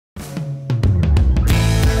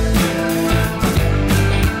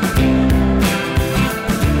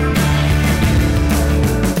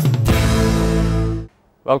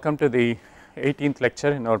Welcome to the 18th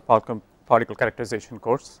lecture in our particle characterization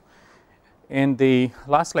course. In the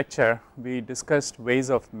last lecture, we discussed ways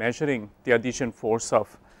of measuring the adhesion force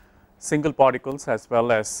of single particles as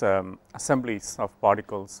well as assemblies of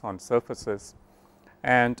particles on surfaces.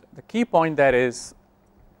 And the key point there is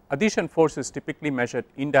adhesion force is typically measured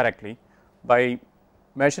indirectly by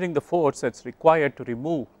measuring the force that is required to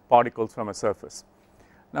remove particles from a surface.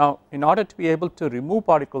 Now, in order to be able to remove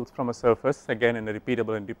particles from a surface, again in a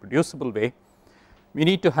repeatable and reproducible way, we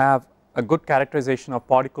need to have a good characterization of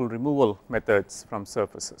particle removal methods from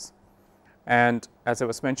surfaces. And as I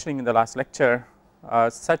was mentioning in the last lecture,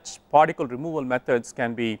 such particle removal methods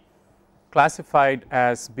can be classified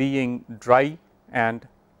as being dry and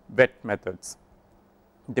wet methods,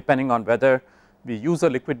 depending on whether we use a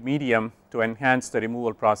liquid medium to enhance the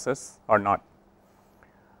removal process or not.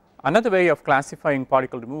 Another way of classifying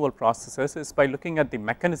particle removal processes is by looking at the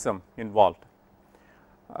mechanism involved.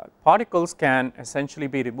 Particles can essentially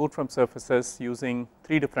be removed from surfaces using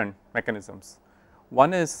three different mechanisms.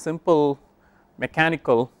 One is simple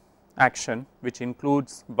mechanical action, which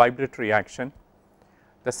includes vibratory action.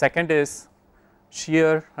 The second is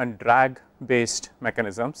shear and drag based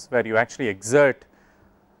mechanisms, where you actually exert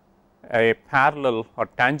a parallel or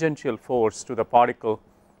tangential force to the particle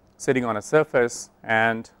sitting on a surface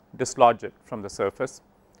and dislodge it from the surface.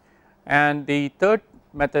 And the third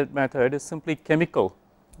method is simply chemical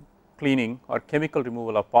cleaning or chemical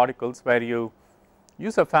removal of particles, where you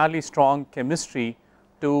use a fairly strong chemistry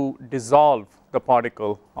to dissolve the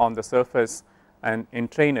particle on the surface and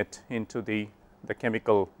entrain it into the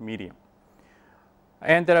chemical medium.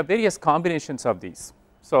 And there are various combinations of these.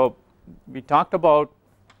 So, we talked about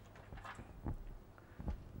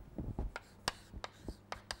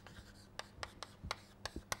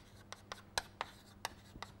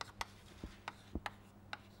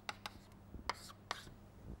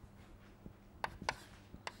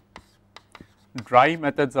dry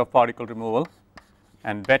methods of particle removal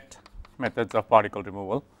and wet methods of particle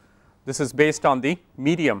removal. This is based on the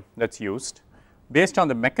medium that is used. Based on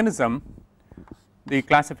the mechanism, the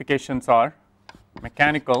classifications are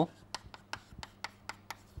mechanical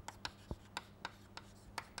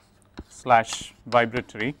slash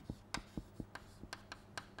vibratory,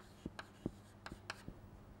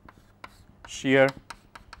 shear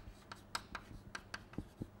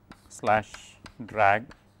slash drag,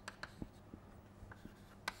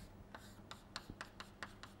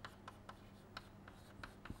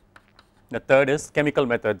 the third is chemical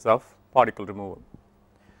methods of particle removal.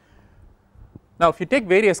 Now, if you take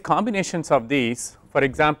various combinations of these, for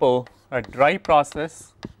example, a dry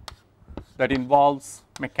process that involves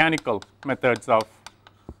mechanical methods of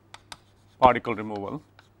particle removal.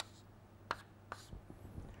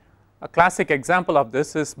 A classic example of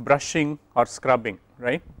this is brushing or scrubbing,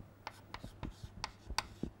 right.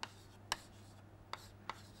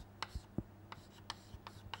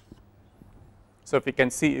 So,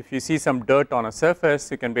 if you see some dirt on a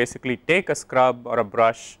surface, you can basically take a scrub or a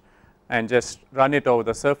brush and just run it over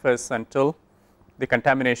the surface until the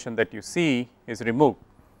contamination that you see is removed.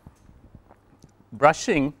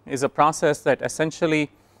 Brushing is a process that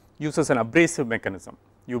essentially uses an abrasive mechanism.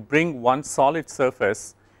 You bring one solid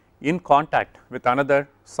surface in contact with another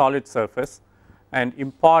solid surface and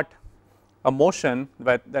impart a motion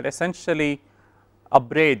that essentially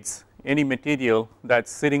abrades any material that is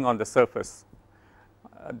sitting on the surface.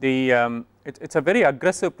 It's a very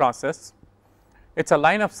aggressive process. It's a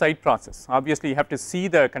line of sight process. Obviously, you have to see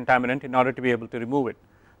the contaminant in order to be able to remove it.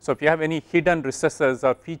 So, if you have any hidden recesses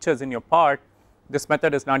or features in your part, this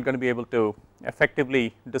method is not going to be able to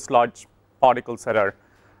effectively dislodge particles that are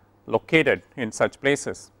located in such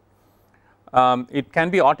places. It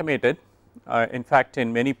can be automated. In fact,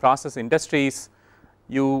 in many process industries,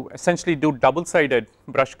 you essentially do double sided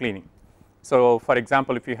brush cleaning. So, for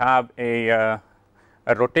example, if you have a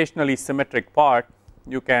rotationally symmetric part,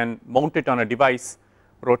 you can mount it on a device,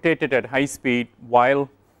 rotate it at high speed while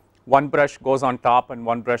one brush goes on top and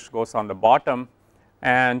one brush goes on the bottom,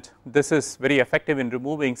 and this is very effective in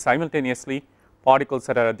removing simultaneously particles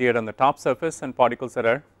that are adhered on the top surface and particles that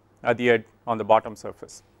are adhered on the bottom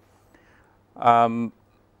surface.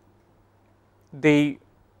 The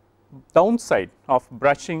downside of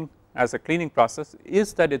brushing as a cleaning process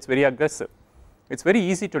is that it is very aggressive. It is very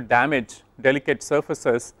easy to damage delicate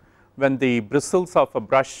surfaces when the bristles of a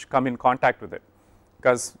brush come in contact with it,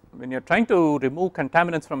 because when you are trying to remove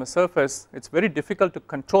contaminants from a surface, it is very difficult to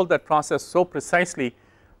control that process so precisely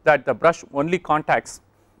that the brush only contacts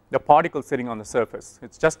the particle sitting on the surface.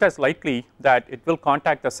 It is just as likely that it will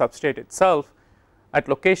contact the substrate itself at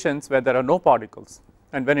locations where there are no particles,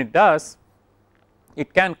 and when it does,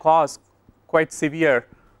 it can cause quite severe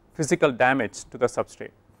physical damage to the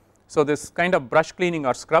substrate. So, this kind of brush cleaning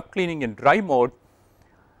or scrub cleaning in dry mode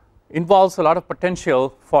involves a lot of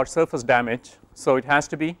potential for surface damage. So, it has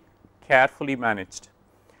to be carefully managed.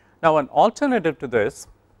 Now, an alternative to this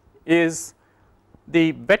is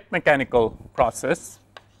the wet mechanical process,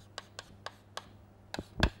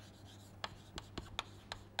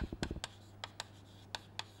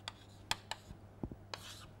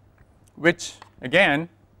 which again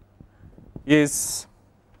is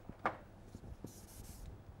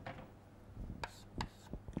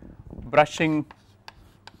brushing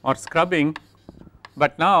or scrubbing,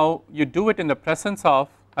 but now you do it in the presence of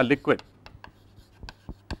a liquid.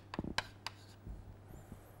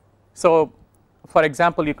 So, for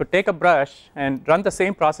example, you could take a brush and run the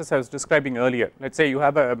same process I was describing earlier. Let us say you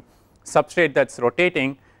have a substrate that is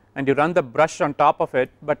rotating and you run the brush on top of it,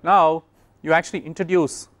 but now you actually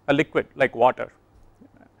introduce a liquid like water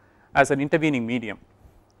as an intervening medium.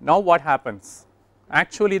 Now what happens?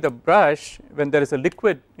 Actually the brush, when there is a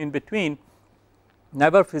liquid in between,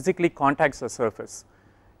 never physically contacts the surface.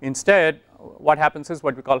 Instead what happens is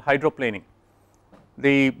what we call hydroplaning.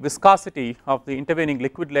 The viscosity of the intervening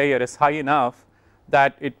liquid layer is high enough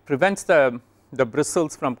that it prevents the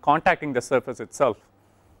bristles from contacting the surface itself.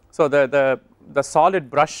 So the solid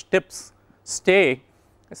brush tips stay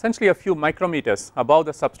essentially a few micrometers above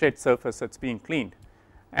the substrate surface that is being cleaned,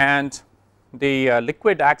 and the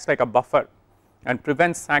liquid acts like a buffer and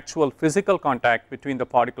prevents actual physical contact between the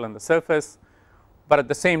particle and the surface, but at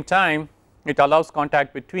the same time it allows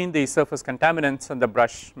contact between the surface contaminants and the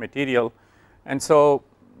brush material. And so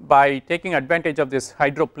by taking advantage of this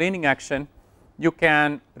hydroplaning action, you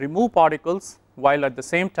can remove particles while at the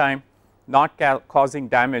same time not causing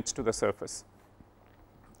damage to the surface.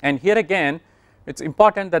 And here again it is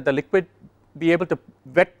important that the liquid be able to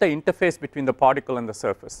wet the interface between the particle and the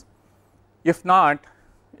surface. If not,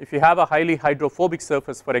 if you have a highly hydrophobic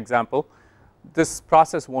surface, for example, this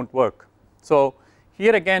process will not work. So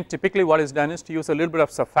here again typically what is done is to use a little bit of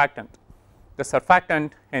surfactant. The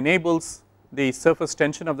surfactant enables the surface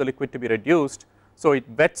tension of the liquid to be reduced, so it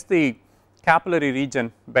wets the capillary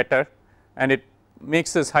region better and it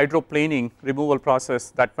makes this hydroplaning removal process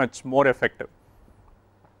that much more effective.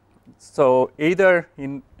 So either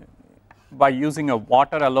by using a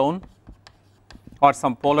water alone or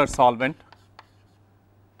some polar solvent,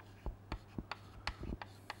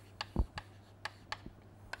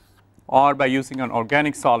 or by using an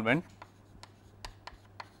organic solvent,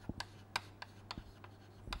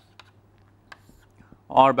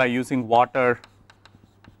 or by using water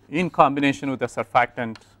in combination with a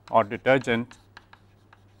surfactant or detergent,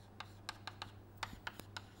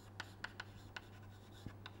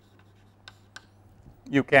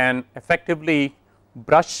 you can effectively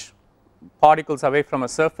brush particles away from a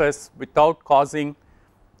surface without causing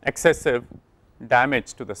excessive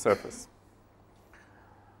damage to the surface.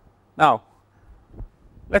 Now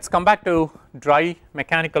let us come back to dry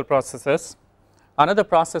mechanical processes. Another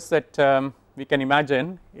process that we can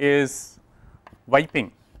imagine is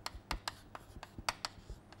wiping.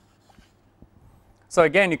 So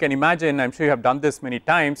again you can imagine, I am sure you have done this many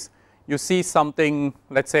times, you see something,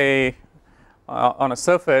 let us say on a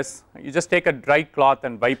surface, you just take a dry cloth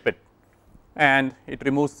and wipe it and it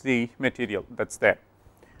removes the material that is there.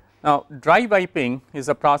 Now dry wiping is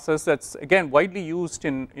a process that is again widely used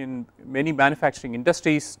in many manufacturing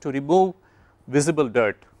industries to remove visible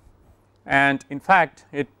dirt, and in fact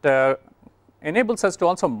it enables us to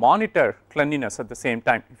also monitor cleanliness at the same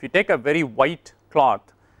time. If you take a very white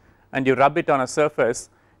cloth and you rub it on a surface,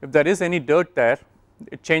 if there is any dirt there,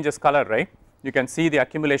 it changes color, right? You can see the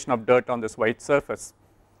accumulation of dirt on this white surface.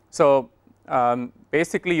 So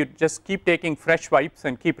basically you just keep taking fresh wipes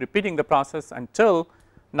and keep repeating the process until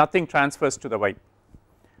nothing transfers to the wipe.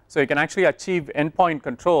 So you can actually achieve endpoint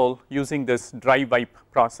control using this dry wipe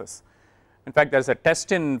process. In fact, there is a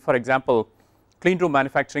test in, for example, clean room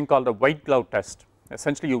manufacturing called the white glove test.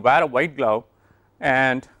 Essentially you wear a white glove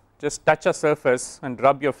and just touch a surface and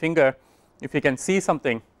rub your finger. If you can see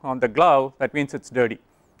something on the glove, that means it is dirty.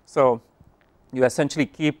 So you essentially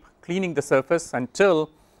keep cleaning the surface until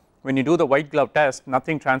when you do the white glove test,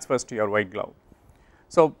 nothing transfers to your white glove.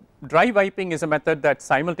 So dry wiping is a method that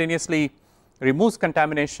simultaneously removes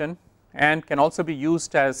contamination and can also be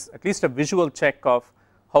used as at least a visual check of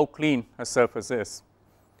how clean a surface is.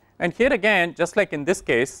 And here again, just like in this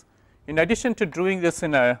case, in addition to doing this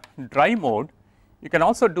in a dry mode, you can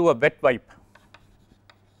also do a wet wipe.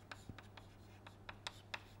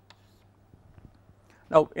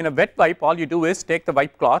 Now in a wet wipe, all you do is take the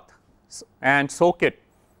wipe cloth and soak it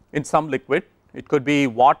in some liquid It could be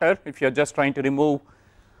water if you are just trying to remove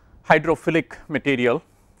hydrophilic material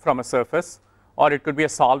from a surface, or it could be a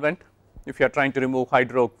solvent if you are trying to remove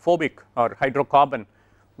hydrophobic or hydrocarbon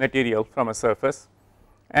material from a surface.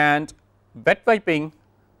 And wet wiping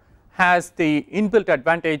has the inbuilt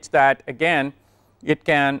advantage that again it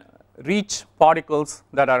can reach particles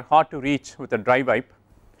that are hard to reach with a dry wipe.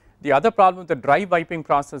 The other problem with the dry wiping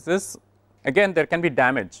process is again there can be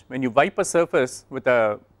damage. When you wipe a surface with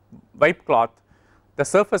a wipe cloth, the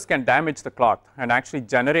surface can damage the cloth and actually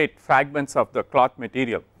generate fragments of the cloth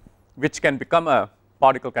material, which can become a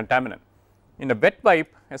particle contaminant. In a wet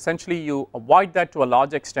wipe, essentially you avoid that to a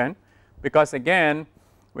large extent, because again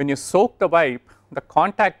when you soak the wipe, the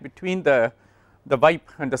contact between the wipe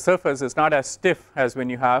and the surface is not as stiff as when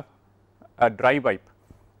you have a dry wipe.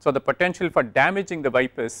 So the potential for damaging the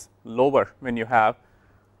wipe is lower when you have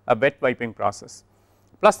a wet wiping process.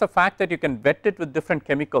 Plus the fact that you can wet it with different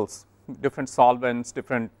chemicals, different solvents,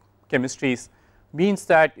 different chemistries, means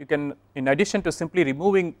that you can, in addition to simply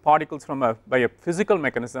removing particles from by a physical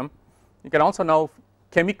mechanism, you can also now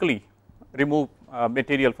chemically remove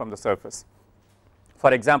material from the surface.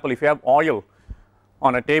 For example, if you have oil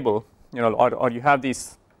on a table, or you have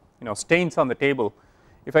these stains on the table,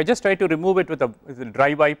 if I just try to remove it with a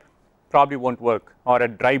dry wipe, probably won't work, or a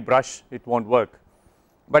dry brush, it won't work.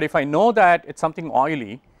 But if I know that it's something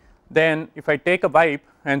oily, then if I take a wipe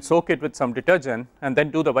and soak it with some detergent and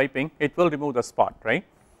then do the wiping, it will remove the spot, right.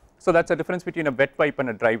 So that's the difference between a wet wipe and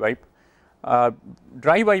a dry wipe.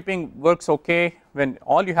 Dry wiping works okay when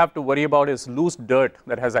all you have to worry about is loose dirt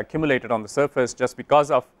that has accumulated on the surface just because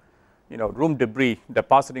of room debris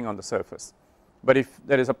depositing on the surface. But if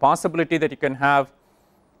there is a possibility that you can have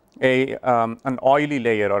an oily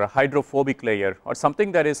layer or a hydrophobic layer or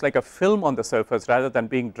something that is like a film on the surface rather than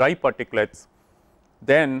being dry particulates,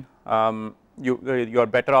 then you are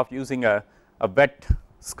better off using a wet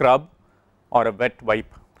scrub or a wet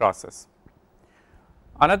wipe process.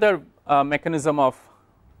 Another mechanism of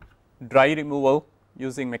dry removal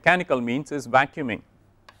using mechanical means is vacuuming.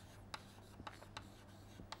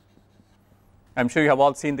 I am sure you have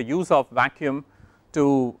all seen the use of vacuum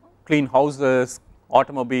to clean houses,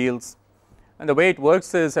 automobiles, and the way it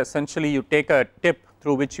works is essentially you take a tip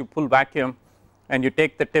through which you pull vacuum, and you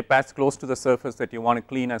take the tip as close to the surface that you want to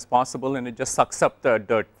clean as possible, and it just sucks up the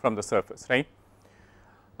dirt from the surface, right.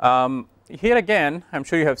 Here again I am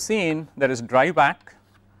sure you have seen there is dry vac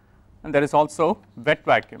and there is also wet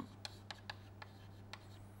vacuum.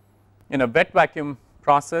 In a wet vacuum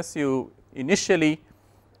process, you initially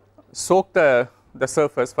soak the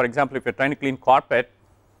surface. For example, if you are trying to clean carpet,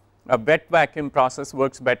 a wet vacuum process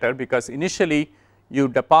works better because initially you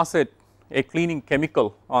deposit a cleaning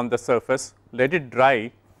chemical on the surface, let it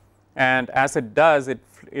dry, and as it does it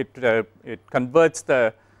converts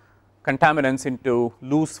the contaminants into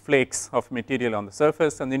loose flakes of material on the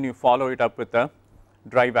surface, and then you follow it up with a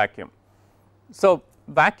dry vacuum. So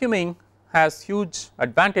vacuuming has huge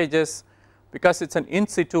advantages because it's an in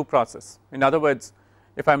situ process. In other words,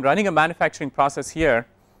 if I'm running a manufacturing process here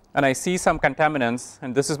and I see some contaminants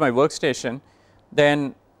and this is my workstation,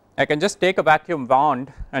 then I can just take a vacuum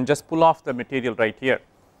wand and just pull off the material right here.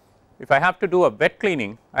 If I have to do a wet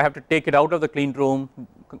cleaning, I have to take it out of the clean room,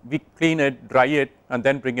 clean it, dry it, and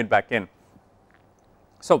then bring it back in.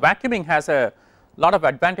 So vacuuming has a lot of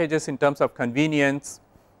advantages in terms of convenience,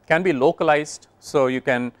 can be localized. So you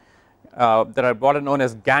can there are what are known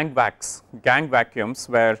as gang vacuums,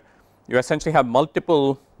 where you essentially have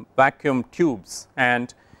multiple vacuum tubes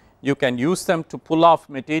and you can use them to pull off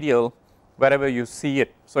material wherever you see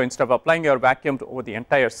it. So instead of applying your vacuum over the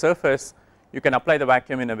entire surface, you can apply the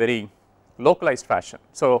vacuum in a very localized fashion.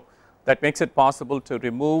 So that makes it possible to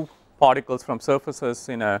remove particles from surfaces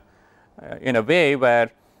in a way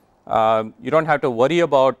where you don't have to worry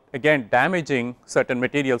about again damaging certain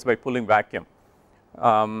materials by pulling vacuum.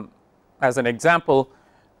 As an example,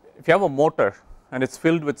 if you have a motor and it's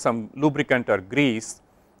filled with some lubricant or grease,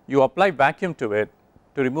 you apply vacuum to it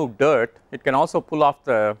to remove dirt. It can also pull off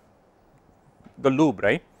the lube,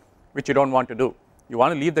 right, which you don't want to do. You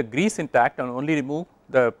want to leave the grease intact and only remove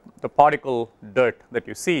the particle dirt that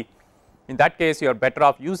you see. In that case, you are better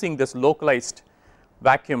off using this localized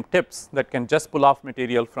vacuum tips that can just pull off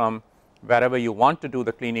material from wherever you want to do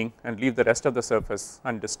the cleaning and leave the rest of the surface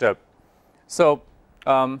undisturbed. So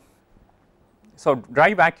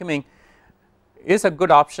dry vacuuming is a good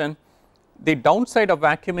option. The downside of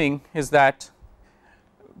vacuuming is that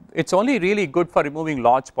it's only really good for removing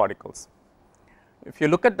large particles. If you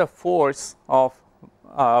look at the force of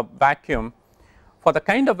vacuum, for the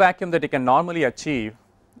kind of vacuum that you can normally achieve,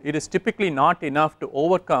 it is typically not enough to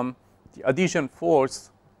overcome the adhesion force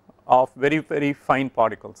of very, very fine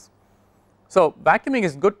particles. So vacuuming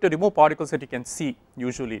is good to remove particles that you can see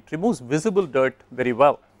usually. It removes visible dirt very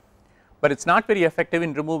well, but it's not very effective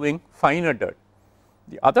in removing finer dirt.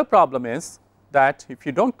 The other problem is that if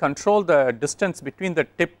you don't control the distance between the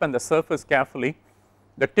tip and the surface carefully,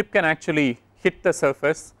 the tip can actually hit the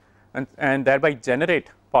surface and thereby generate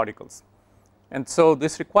particles. And so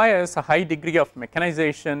this requires a high degree of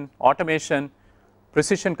mechanization, automation,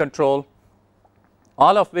 precision control,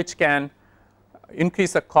 all of which can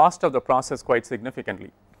increase the cost of the process quite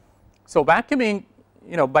significantly. So vacuuming,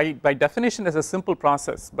 by definition is a simple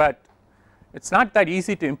process, but it's not that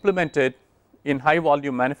easy to implement it in high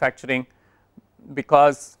volume manufacturing,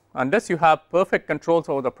 because unless you have perfect controls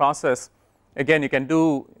over the process, again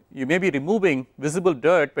you may be removing visible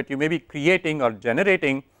dirt, but you may be creating or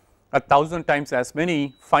generating 1,000 times as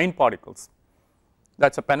many fine particles.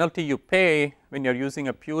 That is a penalty you pay when you are using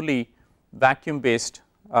a purely vacuum based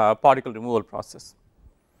particle removal process.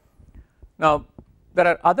 Now there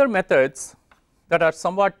are other methods that are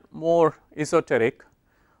somewhat more esoteric.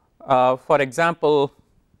 For example,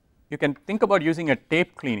 you can think about using a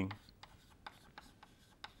tape cleaning.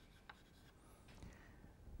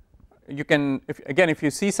 You can, if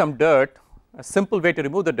you see some dirt, a simple way to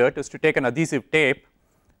remove the dirt is to take an adhesive tape,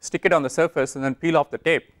 stick it on the surface and then peel off the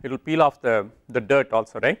tape. It will peel off the dirt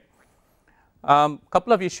also, right.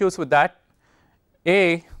 Couple of issues with that.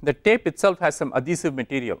 A, the tape itself has some adhesive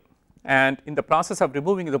material, and in the process of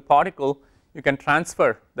removing the particle, you can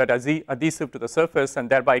transfer that adhesive to the surface and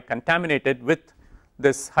thereby contaminate it with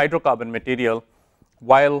this hydrocarbon material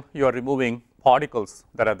while you are removing particles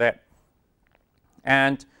that are there.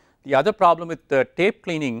 And the other problem with the tape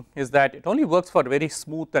cleaning is that it only works for very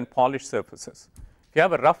smooth and polished surfaces. If you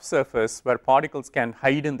have a rough surface where particles can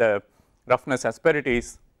hide in the roughness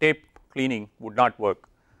asperities, tape cleaning would not work.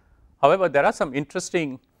 However, there are some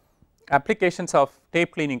interesting applications of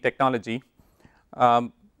tape cleaning technology.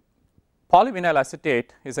 Polyvinyl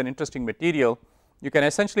acetate is an interesting material. You can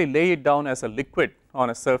essentially lay it down as a liquid on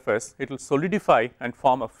a surface. It will solidify and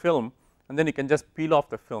form a film, and then you can just peel off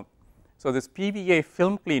the film. So this PVA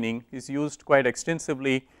film cleaning is used quite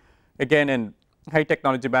extensively, again in high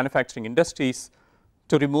technology manufacturing industries,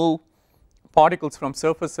 to remove particles from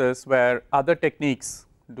surfaces where other techniques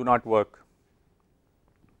do not work.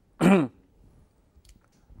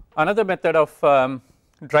 Another method of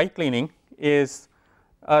dry cleaning is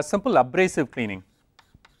simple abrasive cleaning.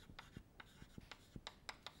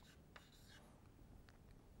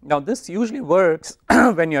 Now this usually works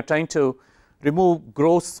when you are trying to remove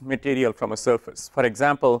gross material from a surface. For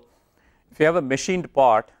example, if you have a machined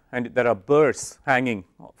part and there are burrs hanging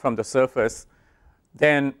from the surface,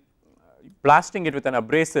 then blasting it with an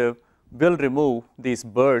abrasive will remove these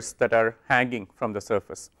burrs that are hanging from the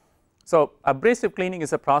surface. So abrasive cleaning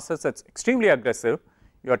is a process that is extremely aggressive.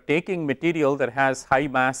 You are taking material that has high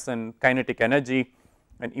mass and kinetic energy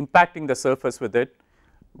and impacting the surface with it,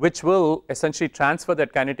 which will essentially transfer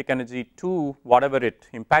that kinetic energy to whatever it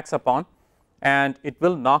impacts upon, and it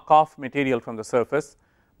will knock off material from the surface.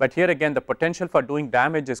 But here again the potential for doing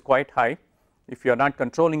damage is quite high. If you are not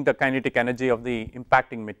controlling the kinetic energy of the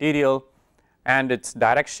impacting material and its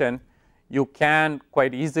direction, you can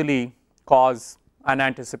quite easily cause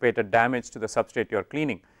unanticipated damage to the substrate you are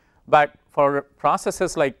cleaning. But for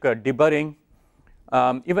processes like deburring,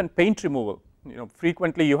 even paint removal,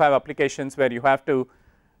 frequently you have applications where you have to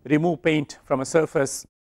remove paint from a surface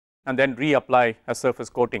and then reapply a surface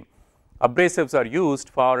coating. Abrasives are used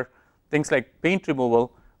for things like paint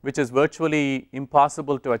removal, which is virtually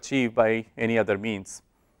impossible to achieve by any other means.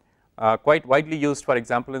 Quite widely used, for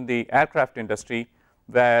example, in the aircraft industry,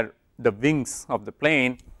 where the wings of the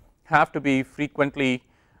plane have to be frequently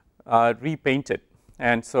repainted.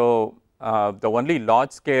 And so the only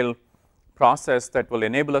large scale process that will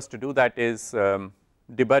enable us to do that is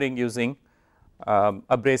deburring using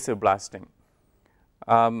abrasive blasting.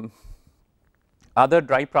 Other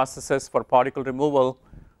dry processes for particle removal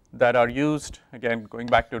that are used, again going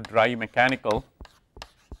back to dry mechanical,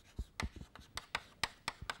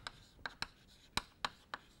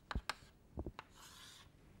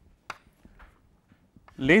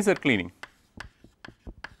 laser cleaning.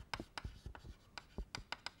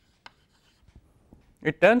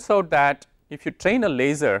 It turns out that if you train a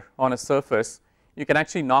laser on a surface, you can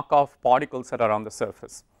actually knock off particles that are on the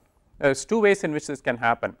surface. There is two ways in which this can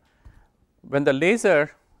happen. When the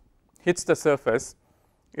laser hits the surface,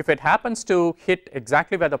 if it happens to hit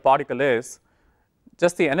exactly where the particle is,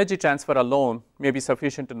 just the energy transfer alone may be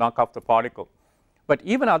sufficient to knock off the particle. But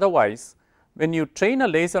even otherwise, when you train a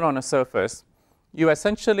laser on a surface, you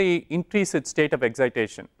essentially increase its state of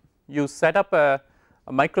excitation. You set up a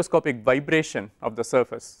a microscopic vibration of the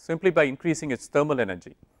surface simply by increasing its thermal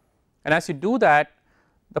energy. And as you do that,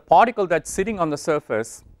 the particle that is sitting on the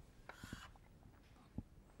surface,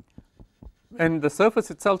 when the surface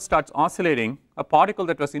itself starts oscillating, a particle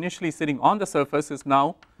that was initially sitting on the surface is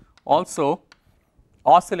now also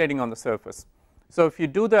oscillating on the surface. So if you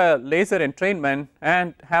do the laser entrainment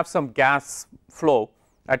and have some gas flow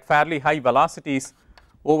at fairly high velocities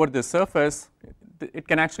over the surface, it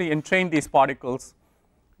can actually entrain these particles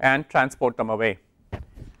and transport them away.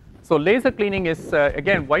 So laser cleaning is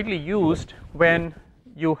again widely used when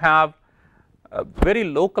you have a very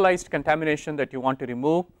localized contamination that you want to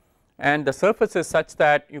remove, and the surface is such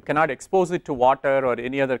that you cannot expose it to water or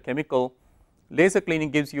any other chemical. Laser cleaning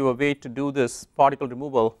gives you a way to do this particle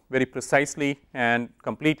removal very precisely and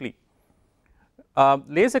completely.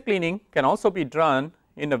 Laser cleaning can also be done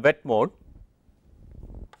in a wet mode.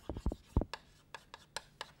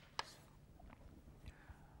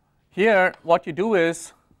 Here what you do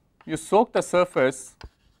is you soak the surface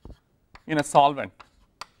in a solvent.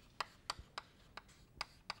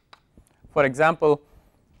 For example,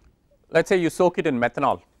 let us say you soak it in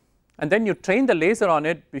methanol, and then you train the laser on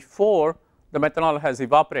it before the methanol has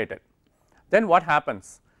evaporated. Then what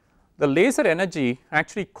happens? The laser energy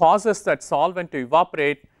actually causes that solvent to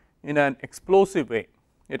evaporate in an explosive way.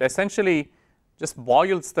 It essentially just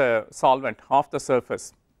boils the solvent off the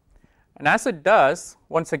surface, and as it does,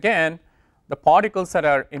 once again the particles that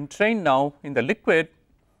are entrained now in the liquid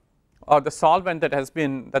or the solvent that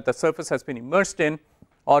the surface has been immersed in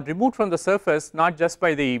are removed from the surface, not just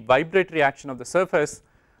by the vibratory action of the surface,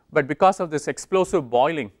 but because of this explosive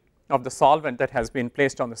boiling of the solvent that has been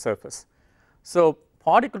placed on the surface. So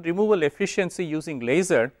particle removal efficiency using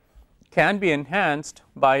laser can be enhanced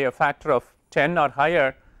by a factor of 10 or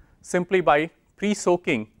higher simply by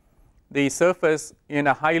pre-soaking the surface in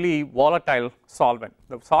a highly volatile solvent.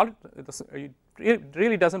 It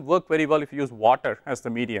really does not work very well if you use water as the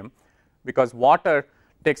medium, because water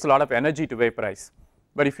takes a lot of energy to vaporize.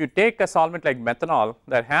 But if you take a solvent like methanol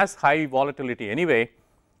that has high volatility anyway,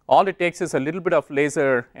 all it takes is a little bit of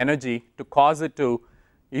laser energy to cause it to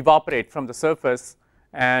evaporate from the surface,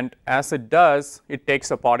 and as it does, it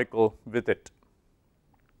takes a particle with it.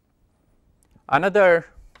 Another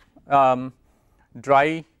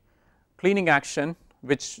dry cleaning action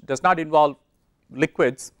which does not involve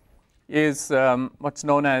liquids is what is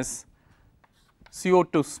known as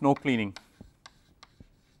CO2 snow cleaning.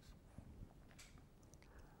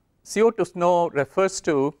 CO2 snow refers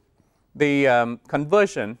to the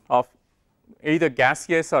conversion of either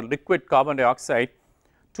gaseous or liquid carbon dioxide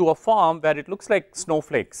to a form where it looks like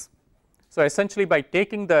snowflakes. So essentially by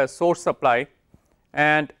taking the source supply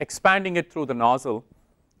and expanding it through the nozzle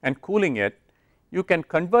and cooling it, you can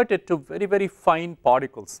convert it to very, very fine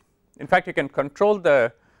particles. In fact, you can control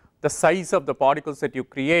the size of the particles that you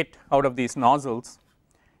create out of these nozzles.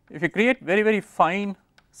 If you create very, very fine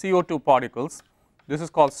CO2 particles, this is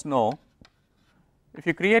called snow. If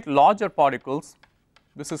you create larger particles,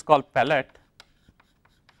 this is called pellet,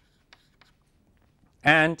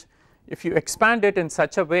 and if you expand it in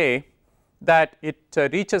such a way that it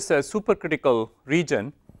reaches a supercritical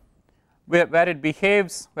region where it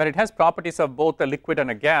behaves, where it has properties of both a liquid and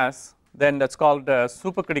a gas, then that is called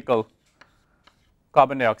supercritical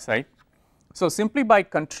carbon dioxide. So simply by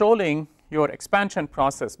controlling your expansion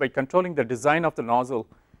process, by controlling the design of the nozzle,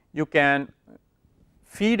 you can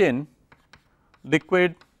feed in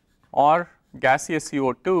liquid or gaseous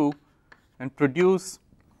CO2 and produce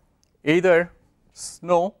either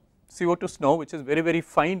snow, CO2 snow, which is very, very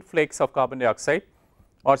fine flakes of carbon dioxide,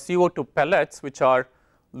 or CO2 pellets, which are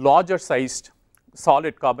larger sized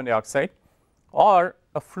solid carbon dioxide, or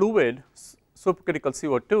a fluid supercritical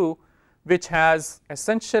CO2, which has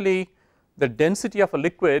essentially the density of a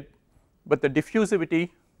liquid but the diffusivity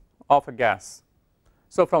of a gas.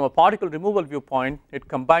 So from a particle removal viewpoint, it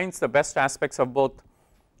combines the best aspects of both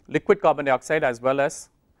liquid carbon dioxide as well as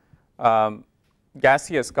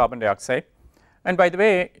gaseous carbon dioxide. And by the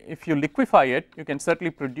way, if you liquefy it, you can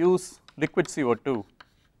certainly produce liquid CO2.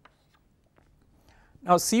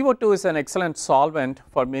 Now CO2 is an excellent solvent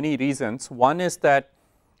for many reasons. One is that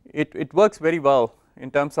it works very well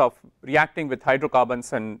in terms of reacting with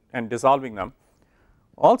hydrocarbons and dissolving them.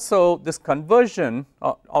 Also, this conversion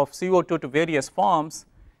of CO2 to various forms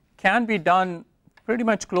can be done pretty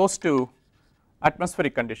much close to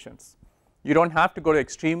atmospheric conditions. You do not have to go to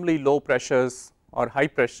extremely low pressures or high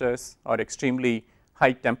pressures or extremely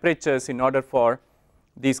high temperatures in order for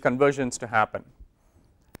these conversions to happen.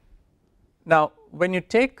 Now when you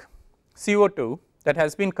take CO2 that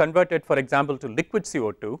has been converted, for example, to liquid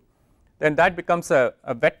CO2, then that becomes a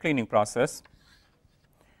wet cleaning process.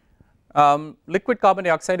 Liquid carbon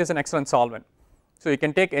dioxide is an excellent solvent. So you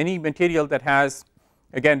can take any material that has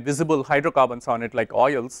again visible hydrocarbons on it like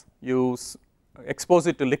oils, you expose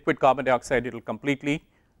it to liquid carbon dioxide, it will completely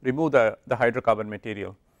remove the hydrocarbon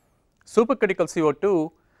material. Supercritical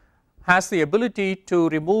CO2 has the ability to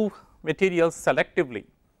remove materials selectively.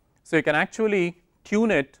 So you can actually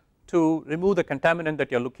tune it to remove the contaminant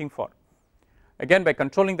that you are looking for. Again, by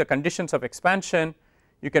controlling the conditions of expansion,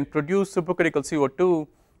 you can produce supercritical CO2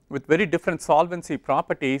 with very different solvency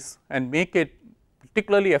properties and make it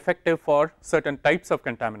particularly effective for certain types of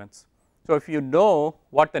contaminants. So if you know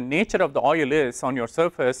what the nature of the oil is on your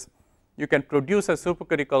surface, you can produce a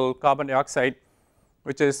supercritical carbon dioxide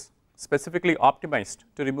which is specifically optimized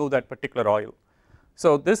to remove that particular oil.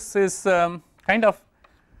 So this is kind of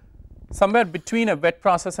somewhere between a wet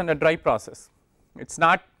process and a dry process. It's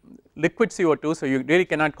not liquid CO2, so you really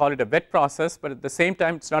cannot call it a wet process, but at the same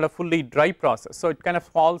time it's not a fully dry process. So it kind of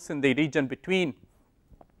falls in the region between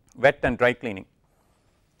wet and dry cleaning.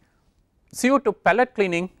 CO2 pellet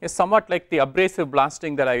cleaning is somewhat like the abrasive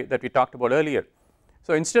blasting that we talked about earlier.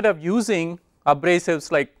 So instead of using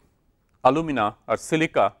abrasives like alumina or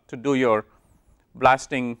silica to do your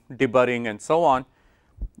blasting, deburring and so on,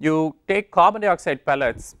 you take carbon dioxide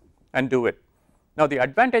pellets and do it. Now the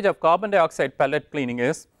advantage of carbon dioxide pellet cleaning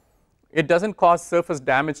is it does not cause surface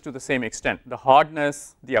damage to the same extent. The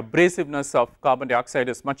hardness, the abrasiveness of carbon dioxide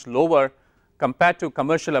is much lower compared to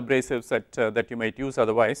commercial abrasives that you might use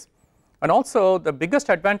otherwise. And also the biggest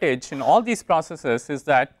advantage in all these processes is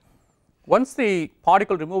that once the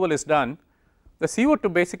particle removal is done, the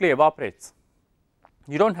CO2 basically evaporates.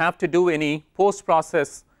 You do not have to do any post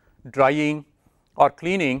process drying or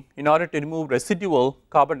cleaning in order to remove residual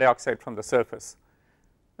carbon dioxide from the surface.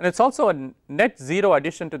 And it is also a net zero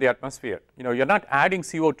addition to the atmosphere. You are not adding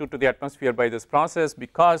CO2 to the atmosphere by this process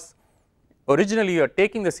because originally you are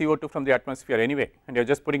taking the CO2 from the atmosphere anyway and you are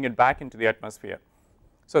just putting it back into the atmosphere.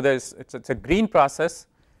 So it's a green process.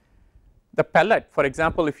 The pellet, for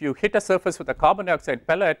example, if you hit a surface with a carbon dioxide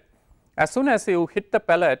pellet, as soon as you hit the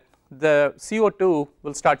pellet, the CO2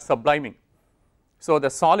 will start subliming. So the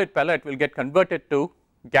solid pellet will get converted to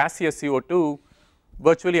gaseous CO2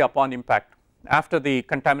 virtually upon impact after the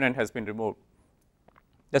contaminant has been removed.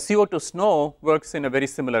 The CO2 snow works in a very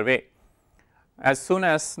similar way. As soon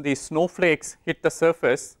as the snowflakes hit the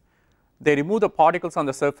surface, they remove the particles on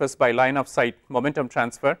the surface by line of sight momentum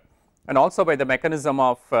transfer and also by the mechanism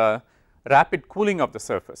of rapid cooling of the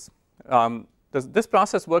surface. This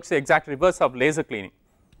process works the exact reverse of laser cleaning.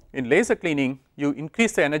 In laser cleaning, you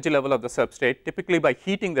increase the energy level of the substrate typically by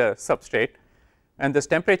heating the substrate, and this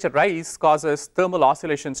temperature rise causes thermal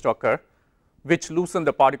oscillations to occur which loosen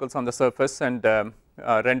the particles on the surface and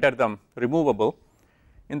render them removable.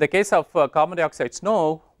 In the case of carbon dioxide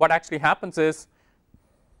snow, what actually happens is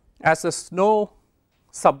as the snow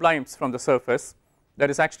sublimes from the surface,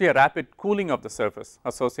 there is actually a rapid cooling of the surface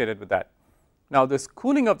associated with that. Now this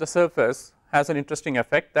cooling of the surface has an interesting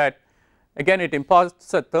effect that again it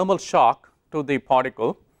imparts a thermal shock to the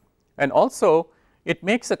particle and also it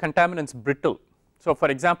makes the contaminants brittle. So for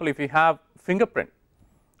example, if you have fingerprint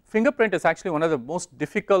is actually one of the most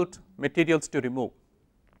difficult materials to remove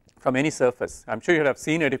from any surface. I am sure you have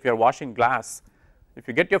seen it if you are washing glass. If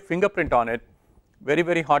you get your fingerprint on it,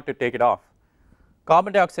 very hard to take it off.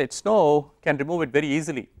 Carbon dioxide snow can remove it very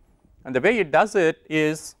easily, and the way it does it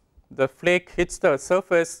is the flake hits the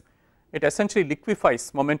surface, it essentially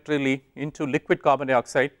liquefies momentarily into liquid carbon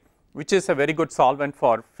dioxide, which is a very good solvent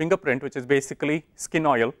for fingerprint, which is basically skin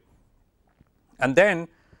oil, and then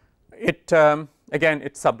it again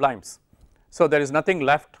it sublimes. So there is nothing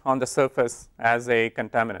left on the surface as a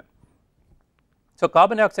contaminant. So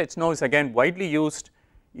carbon dioxide snow is again widely used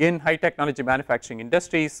in high technology manufacturing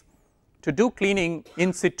industries to do cleaning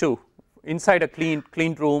in situ inside a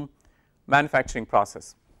clean room manufacturing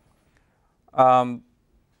process.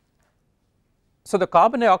 So the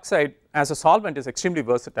carbon dioxide as a solvent is extremely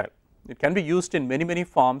versatile. It can be used in many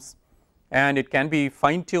forms and it can be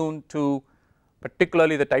fine tuned to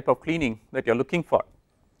particularly the type of cleaning that you are looking for.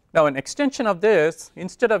 Now an extension of this,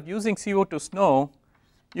 instead of using CO2 snow,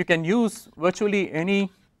 you can use virtually any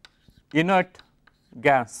inert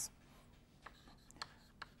gas.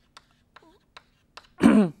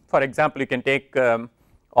 For example, you can take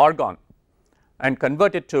argon and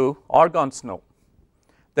convert it to argon snow.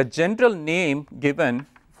 The general name given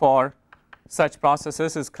for such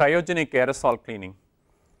processes is cryogenic aerosol cleaning.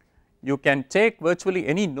 You can take virtually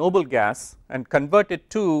any noble gas and convert it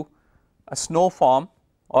to a snow form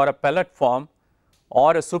or a pellet form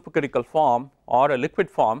or a supercritical form or a liquid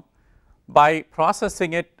form by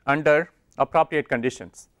processing it under appropriate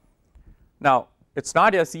conditions. Now it's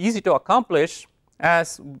not as easy to accomplish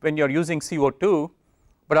as when you're using CO2,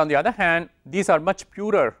 but on the other hand these are much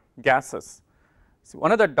purer gases. So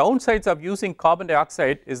one of the downsides of using carbon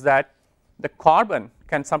dioxide is that the carbon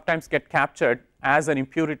can sometimes get captured as an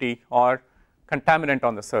impurity or contaminant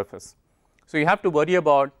on the surface. So you have to worry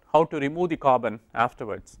about how to remove the carbon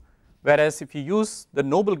afterwards, whereas if you use the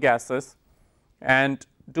noble gases and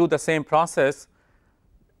do the same process,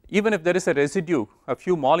 even if there is a residue, a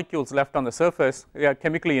few molecules left on the surface, they are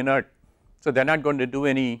chemically inert, so they are not going to do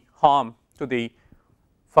any harm to the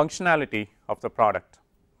functionality of the product.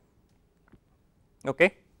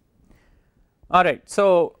 Okay. All right.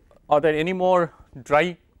 So are there any more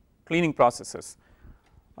dry cleaning processes?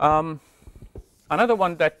 Another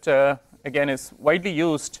one that again is widely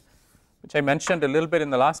used, which I mentioned a little bit in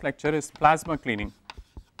the last lecture, is plasma cleaning.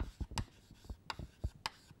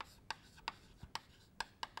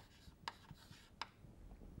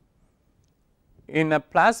 In a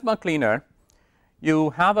plasma cleaner,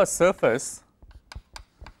 you have a surface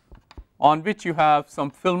on which you have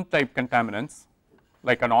some film type contaminants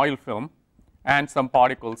like an oil film and some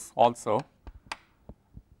particles also,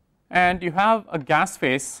 and you have a gas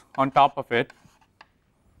phase on top of it.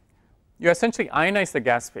 You essentially ionize the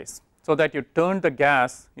gas phase so that you turn the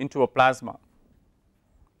gas into a plasma.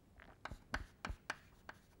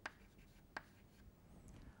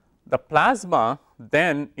 The plasma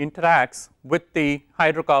then interacts with the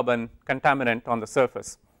hydrocarbon contaminant on the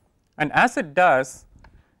surface, and as it does,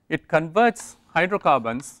 it converts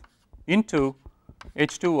hydrocarbons into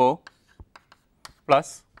H2O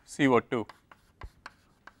plus CO2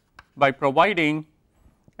 by providing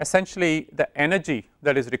essentially the energy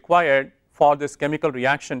that is required for this chemical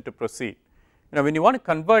reaction to proceed. You know, when you want to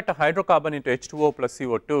convert a hydrocarbon into H2O plus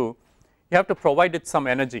CO2, you have to provide it some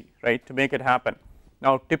energy, right, to make it happen.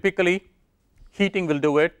 Now typically heating will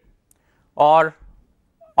do it, or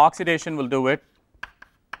oxidation will do it.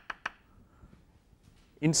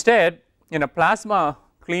 Instead, in a plasma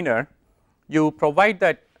cleaner, you provide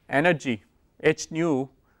that energy H nu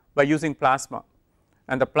by using plasma,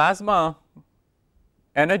 and the plasma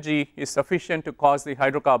energy is sufficient to cause the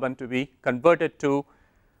hydrocarbon to be converted to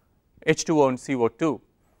H2O and CO2.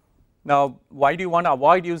 Now why do you want to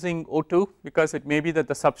avoid using O2? Because it may be that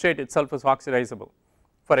the substrate itself is oxidizable.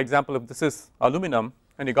 For example, if this is aluminum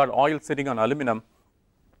and you got oil sitting on aluminum,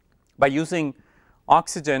 by using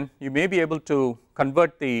oxygen you may be able to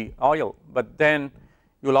convert the oil, but then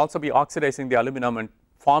you will also be oxidizing the aluminum and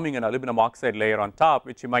forming an aluminum oxide layer on top,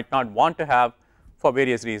 which you might not want to have for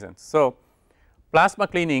various reasons. So plasma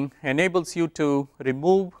cleaning enables you to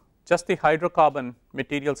remove just the hydrocarbon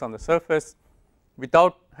materials on the surface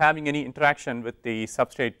without having any interaction with the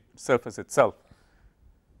substrate surface itself.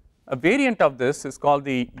 A variant of this is called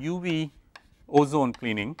the UV ozone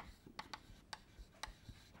cleaning,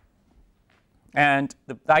 and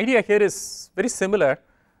the idea here is very similar.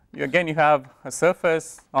 Again, you have a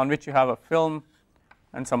surface on which you have a film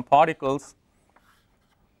and some particles.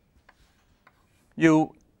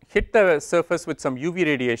 You hit the surface with some UV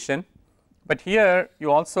radiation, but here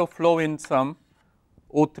you also flow in some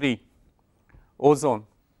O3, ozone.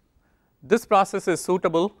 This process is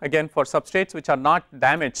suitable again for substrates which are not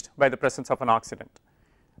damaged by the presence of an oxidant.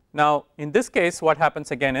 Now in this case what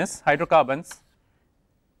happens again is hydrocarbons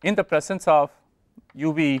in the presence of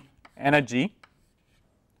UV energy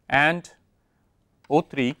and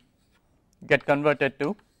O3 get converted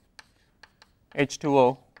to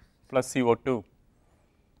H2O plus CO2.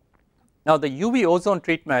 Now the UV ozone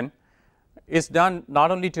treatment is done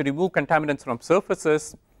not only to remove contaminants from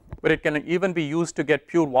surfaces, but it can even be used to get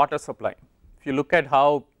pure water supply. If you look at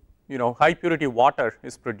how high purity water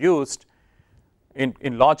is produced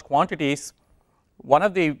in large quantities, one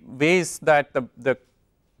of the ways that the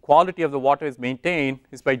quality of the water is maintained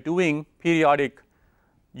is by doing periodic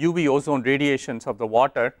UV ozone radiations of the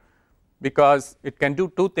water, because it can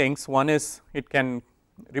do two things. One is it can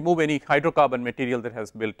remove any hydrocarbon material that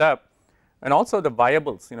has built up, and also the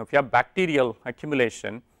viables. If you have bacterial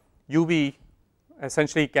accumulation, UV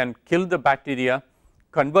essentially can kill the bacteria,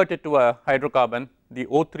 convert it to a hydrocarbon. The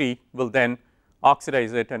O3 will then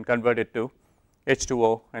oxidize it and convert it to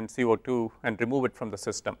H2O and CO2 and remove it from the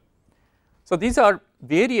system. So these are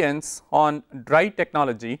variants on dry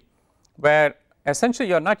technology, where essentially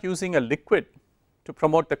you are not using a liquid to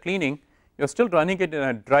promote the cleaning, you are still running it in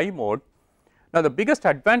a dry mode. Now the biggest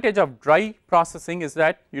advantage of dry processing is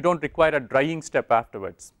that you do not require a drying step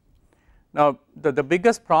afterwards. Now the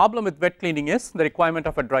biggest problem with wet cleaning is the requirement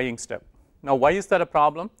of a drying step. Now why is that a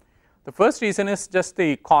problem? The first reason is just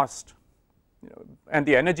the cost and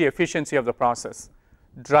the energy efficiency of the process.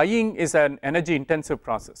 Drying is an energy intensive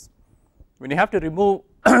process. When you have to remove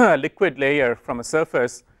a liquid layer from a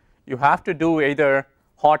surface, you have to do either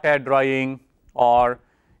hot air drying, or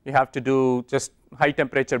you have to do just high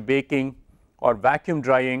temperature baking or vacuum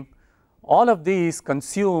drying. All of these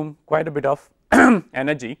consume quite a bit of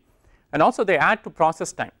energy, and also they add to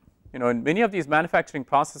process time. In many of these manufacturing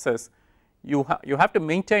processes, you have to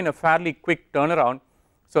maintain a fairly quick turnaround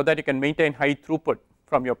so that you can maintain high throughput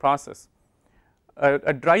from your process.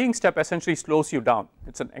 A drying step essentially slows you down.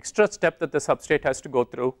 It's an extra step that the substrate has to go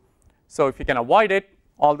through. So if you can avoid it,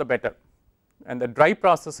 all the better. And the dry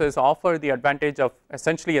processes offer the advantage of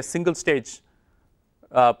essentially a single stage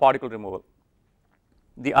particle removal.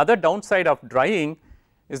 The other downside of drying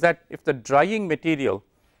is that if the drying material,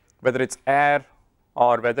 whether it's air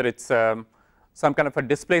or whether it's some kind of a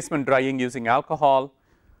displacement drying using alcohol,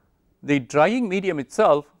 the drying medium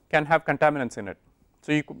itself can have contaminants in it.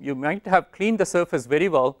 So you might have cleaned the surface very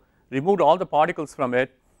well, removed all the particles from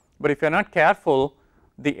it, but if you're not careful,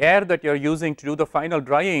 the air that you're using to do the final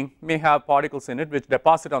drying may have particles in it which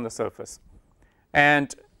deposit on the surface.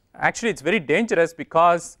 And actually it's very dangerous,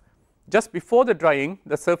 because just before the drying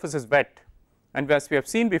the surface is wet, and as we have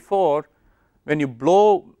seen before, when you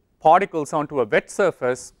blow particles onto a wet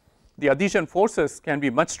surface, the adhesion forces can be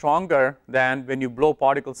much stronger than when you blow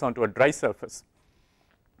particles onto a dry surface.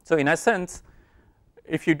 So in essence,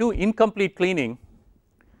 if you do incomplete cleaning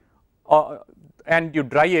and you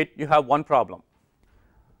dry it, you have one problem,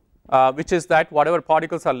 which is that whatever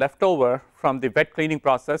particles are left over from the wet cleaning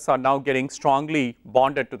process are now getting strongly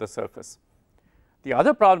bonded to the surface. The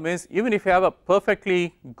other problem is, even if you have a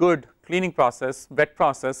perfectly good cleaning process, wet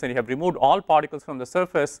process, and you have removed all particles from the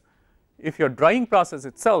surface, if your drying process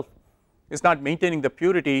itself is not maintaining the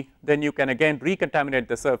purity, then you can again recontaminate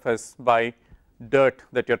the surface by dirt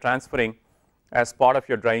that you're transferring as part of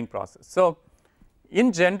your drying process. So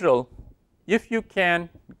in general, if you can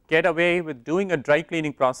get away with doing a dry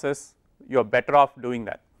cleaning process, you're better off doing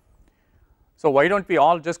that. So why don't we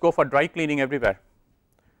all just go for dry cleaning everywhere?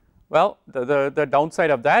 Well, the downside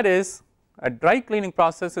of that is a dry cleaning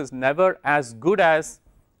process is never as good as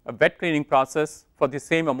a wet cleaning process for the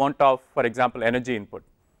same amount of, for example, energy input.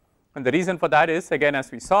 And the reason for that is, again,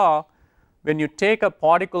 as we saw, when you take a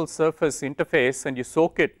particle surface interface and you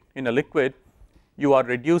soak it in a liquid, you are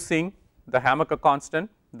reducing the Hammaker constant,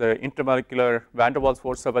 the intermolecular van der Waals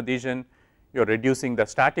force of adhesion, you are reducing the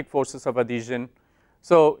static forces of adhesion.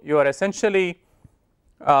 So you are essentially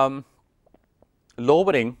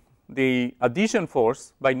lowering the adhesion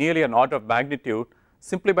force by nearly an order of magnitude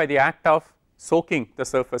simply by the act of soaking the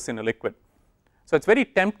surface in a liquid. So it's very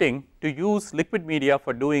tempting to use liquid media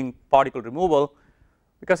for doing particle removal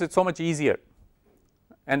because it's so much easier,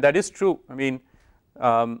 and that is true. I mean,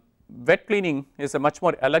 wet cleaning is a much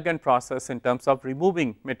more elegant process in terms of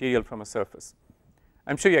removing material from a surface.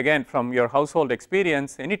 I'm sure you, again, from your household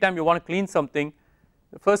experience, anytime you want to clean something,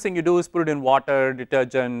 the first thing you do is put it in water,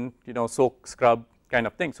 detergent, soak, scrub kind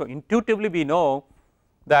of thing. So intuitively we know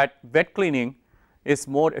that wet cleaning is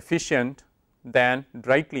more efficient than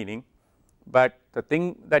dry cleaning, but the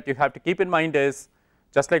thing that you have to keep in mind is,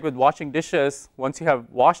 just like with washing dishes, once you have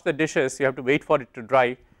washed the dishes, you have to wait for it to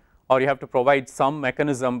dry, or you have to provide some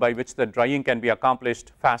mechanism by which the drying can be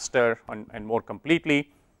accomplished faster and more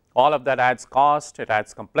completely. All of that adds cost, it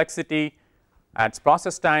adds complexity, adds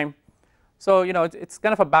process time. So it's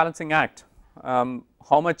kind of a balancing act.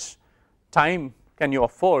 How much time can you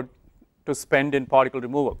afford to spend in particle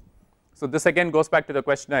removal? So this again goes back to the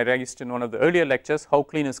question I raised in one of the earlier lectures: how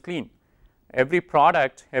clean is clean? Every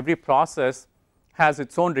product, every process has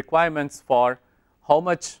its own requirements for how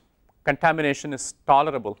much contamination is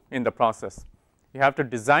tolerable in the process. You have to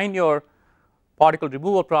design your particle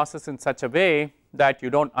removal process in such a way that you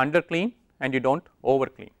don't under clean and you don't over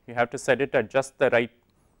clean. You have to set it at just the right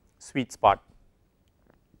sweet spot.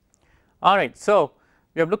 All right, so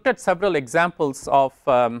we have looked at several examples of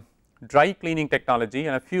dry cleaning technology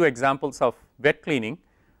and a few examples of wet cleaning,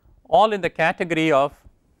 all in the category of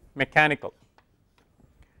mechanical.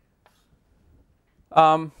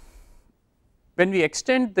 When we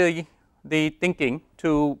extend the thinking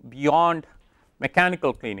to beyond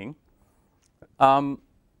mechanical cleaning,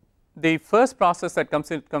 the first process that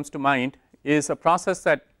comes to mind is a process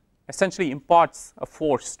that essentially imparts a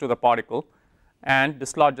force to the particle and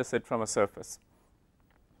dislodges it from a surface.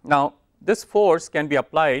 Now this force can be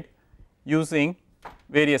applied using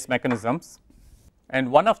various mechanisms, and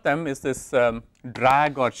one of them is this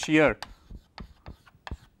drag or shear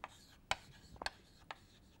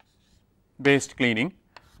based cleaning,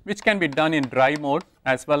 which can be done in dry mode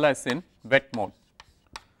as well as in wet mode.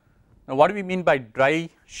 Now what do we mean by dry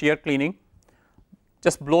shear cleaning?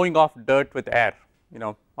 Just blowing off dirt with air.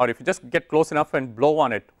 or if you just get close enough and blow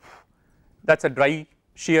on it, that is a dry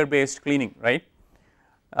shear based cleaning, right.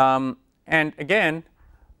 And again,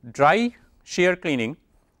 dry shear cleaning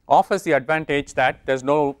offers the advantage that there is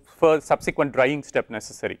no further subsequent drying step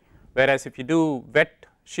necessary, whereas if you do wet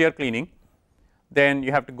shear cleaning, then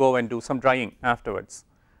you have to go and do some drying afterwards.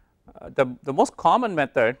 The most common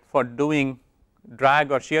method for doing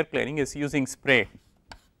drag or shear cleaning is using spray.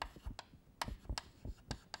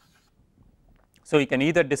 So you can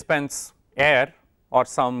either dispense air or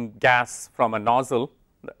some gas from a nozzle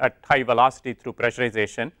at high velocity through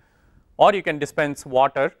pressurization, or you can dispense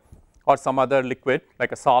water or some other liquid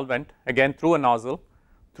like a solvent again through a nozzle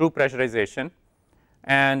through pressurization.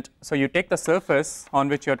 And so you take the surface on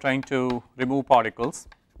which you are trying to remove particles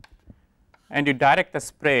and you direct the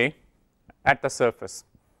spray at the surface.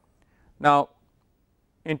 Now,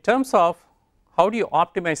 in terms of how do you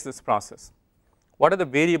optimize this process, what are the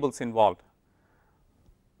variables involved?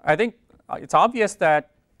 I think it is obvious that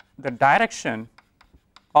the direction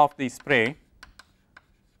of the spray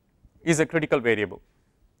is a critical variable.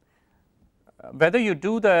 Whether you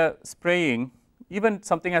do the spraying, even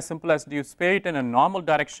something as simple as do you spray it in a normal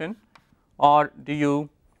direction or do you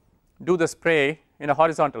do the spray in a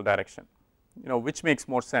horizontal direction, which makes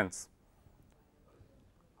more sense.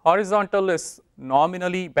 Horizontal is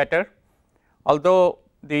nominally better, although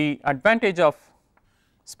the advantage of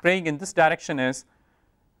spraying in this direction is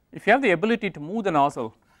if you have the ability to move the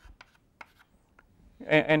nozzle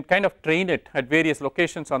and kind of train it at various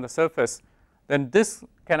locations on the surface, then this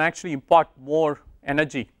can actually impart more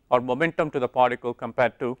energy or momentum to the particle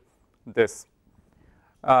compared to this.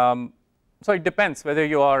 So it depends whether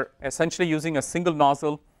you are essentially using a single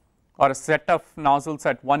nozzle or a set of nozzles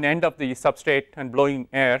at one end of the substrate and blowing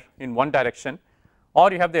air in one direction,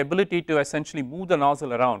 or you have the ability to essentially move the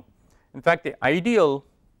nozzle around. In fact, the ideal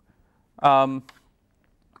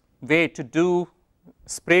way to do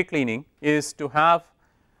spray cleaning is to have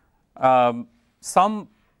some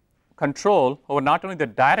control over not only the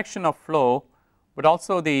direction of flow, but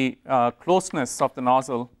also the closeness of the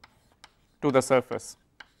nozzle to the surface.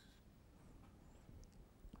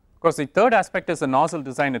 Of course, the third aspect is the nozzle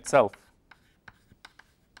design itself.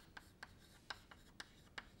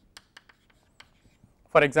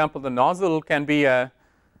 For example, the nozzle can be a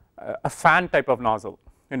fan type of nozzle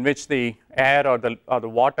in which the air or the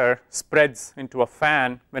water spreads into a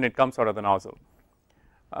fan when it comes out of the nozzle.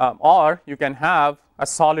 Or you can have a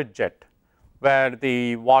solid jet where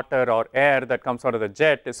the water or air that comes out of the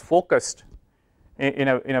jet is focused in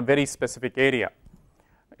a very specific area.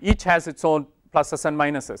 Each has its own pluses and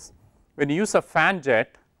minuses. When you use a fan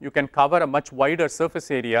jet, you can cover a much wider surface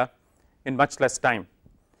area in much less time.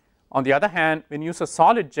 On the other hand, when you use a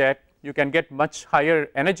solid jet, you can get much higher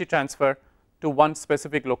energy transfer to one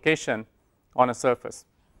specific location on a surface.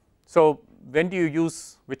 So when do you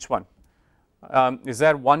use which one? Is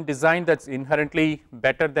there one design that is inherently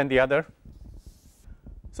better than the other?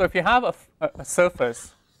 So if you have a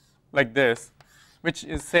surface like this, which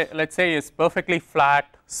is let's say is perfectly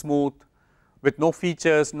flat, smooth, with no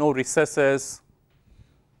features, no recesses,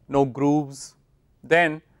 no grooves,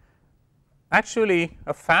 then actually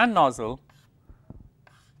a fan nozzle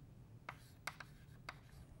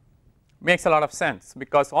makes a lot of sense,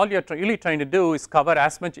 because all you are really trying to do is cover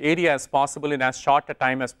as much area as possible in as short a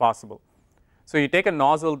time as possible. So you take a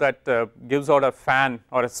nozzle that gives out a fan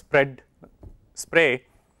or a spread spray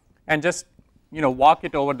and just walk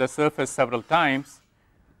it over the surface several times.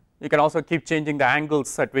 You can also keep changing the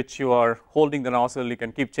angles at which you are holding the nozzle. You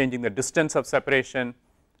can keep changing the distance of separation,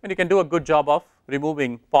 and you can do a good job of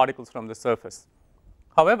removing particles from the surface.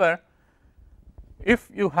 However,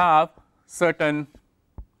 if you have certain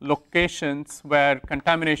locations where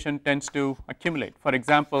contamination tends to accumulate, for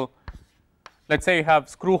example, let's say you have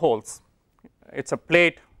screw holes. It's a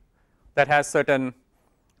plate that has certain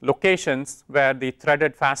locations where the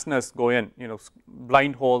threaded fasteners go in,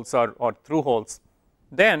 blind holes or through holes.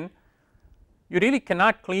 Then you really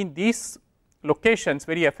cannot clean these locations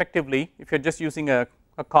very effectively if you are just using a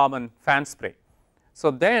common fan spray.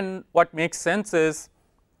 So then what makes sense is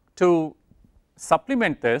to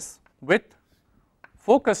supplement this with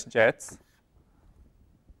focus jets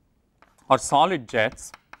or solid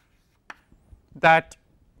jets that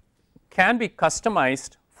can be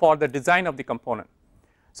customized for the design of the component.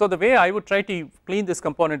 So the way I would try to clean this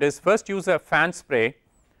component is first use a fan spray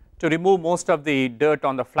to remove most of the dirt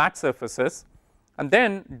on the flat surfaces, and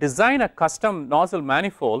then design a custom nozzle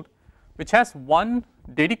manifold which has one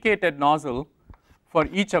dedicated nozzle for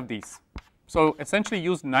each of these. So essentially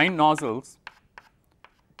use 9 nozzles,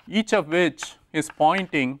 each of which is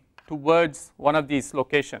pointing towards one of these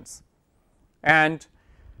locations. and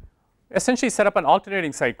essentially set up an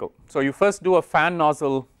alternating cycle. So, you first do a fan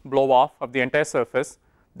nozzle blow off of the entire surface,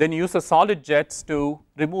 then use the solid jets to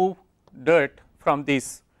remove dirt from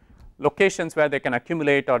these locations where they can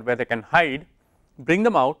accumulate or where they can hide, bring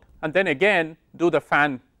them out, and then again do the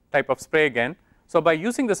fan type of spray again. So, by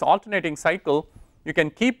using this alternating cycle, you can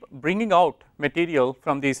keep bringing out material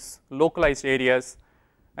from these localized areas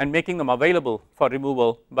and making them available for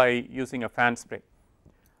removal by using a fan spray.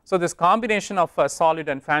 So, this combination of solid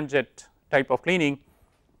and fan jet type of cleaning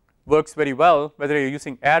works very well whether you are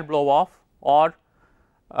using air blow off or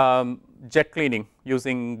jet cleaning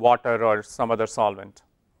using water or some other solvent.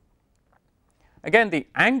 Again, the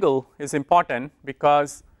angle is important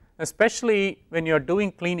because especially when you are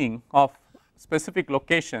doing cleaning of specific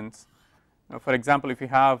locations, for example, if you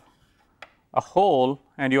have a hole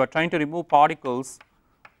and you are trying to remove particles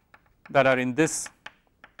that are in this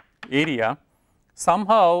area,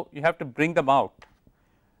 somehow you have to bring them out.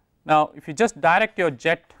 Now, if you just direct your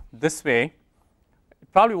jet this way,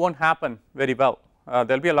 it probably won't happen very well. There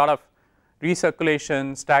will be a lot of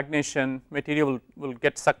recirculation, stagnation, material will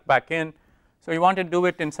get sucked back in. So, you want to do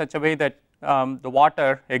it in such a way that the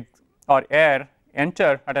water or air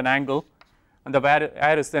enter at an angle, and the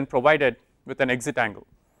air is then provided with an exit angle,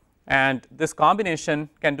 and this combination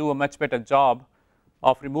can do a much better job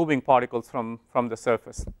of removing particles from the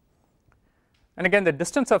surface. And again, the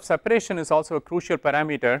distance of separation is also a crucial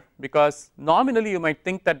parameter, because nominally you might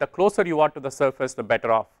think that the closer you are to the surface, the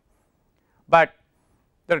better off, but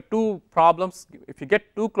there are two problems. If you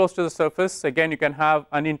get too close to the surface, again you can have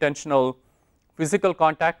unintentional physical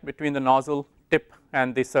contact between the nozzle tip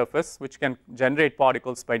and the surface, which can generate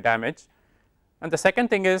particles by damage. And the second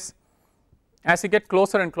thing is, as you get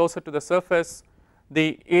closer and closer to the surface,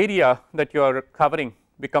 the area that you are covering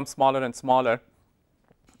becomes smaller and smaller,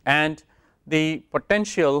 and the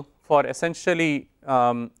potential for essentially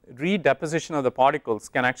redeposition of the particles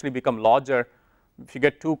can actually become larger if you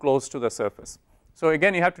get too close to the surface. So,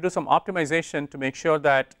 again you have to do some optimization to make sure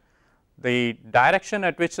that the direction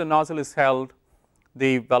at which the nozzle is held,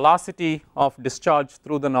 the velocity of discharge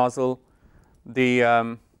through the nozzle,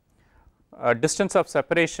 the distance of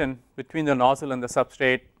separation between the nozzle and the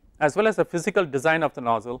substrate, as well as the physical design of the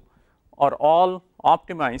nozzle, are all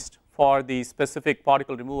optimized for the specific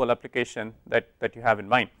particle removal application that you have in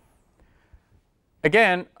mind.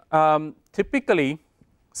 Again, typically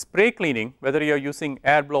spray cleaning, whether you are using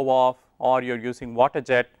air blow off or you are using water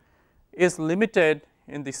jet, is limited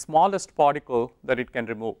in the smallest particle that it can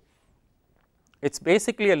remove. It is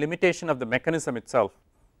basically a limitation of the mechanism itself.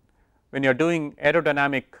 When you are doing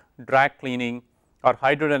aerodynamic drag cleaning or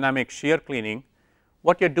hydrodynamic shear cleaning,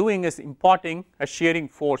 what you are doing is imparting a shearing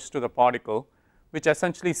force to the particle, which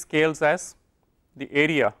essentially scales as the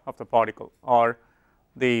area of the particle or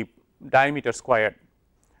the diameter squared.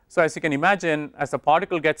 So, as you can imagine, as the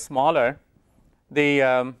particle gets smaller,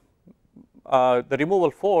 the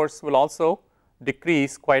removal force will also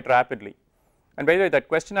decrease quite rapidly. And by the way, that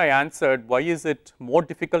question I answered, why is it more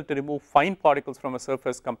difficult to remove fine particles from a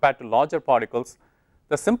surface compared to larger particles?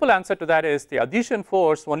 The simple answer to that is the adhesion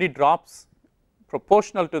force only drops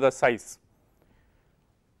proportional to the size,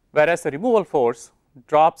 whereas the removal force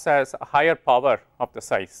drops as a higher power of the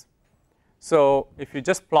size. So, if you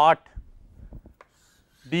just plot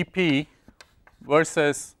dP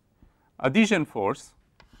versus adhesion force,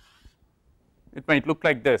 it might look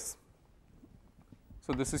like this.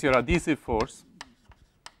 So, this is your adhesive force,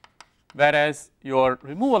 whereas your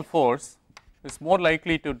removal force is more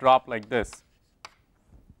likely to drop like this.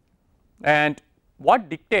 And what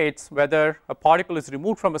dictates whether a particle is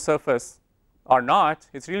removed from a surface or not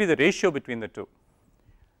is really the ratio between the two.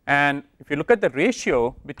 And if you look at the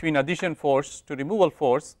ratio between adhesion force to removal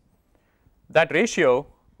force, that ratio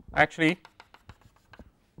actually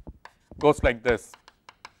goes like this,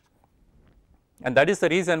 and that is the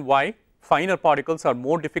reason why finer particles are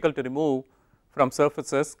more difficult to remove from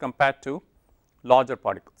surfaces compared to larger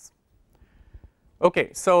particles.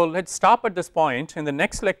 Okay, so let us stop at this point. In the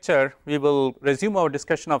next lecture, we will resume our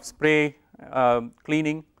discussion of spray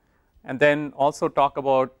cleaning, and then also talk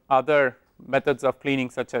about other methods of cleaning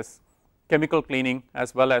such as chemical cleaning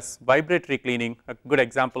as well as vibratory cleaning, a good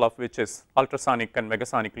example of which is ultrasonic and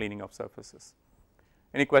megasonic cleaning of surfaces.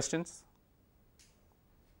 Any questions?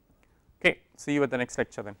 Okay, see you at the next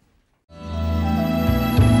lecture then.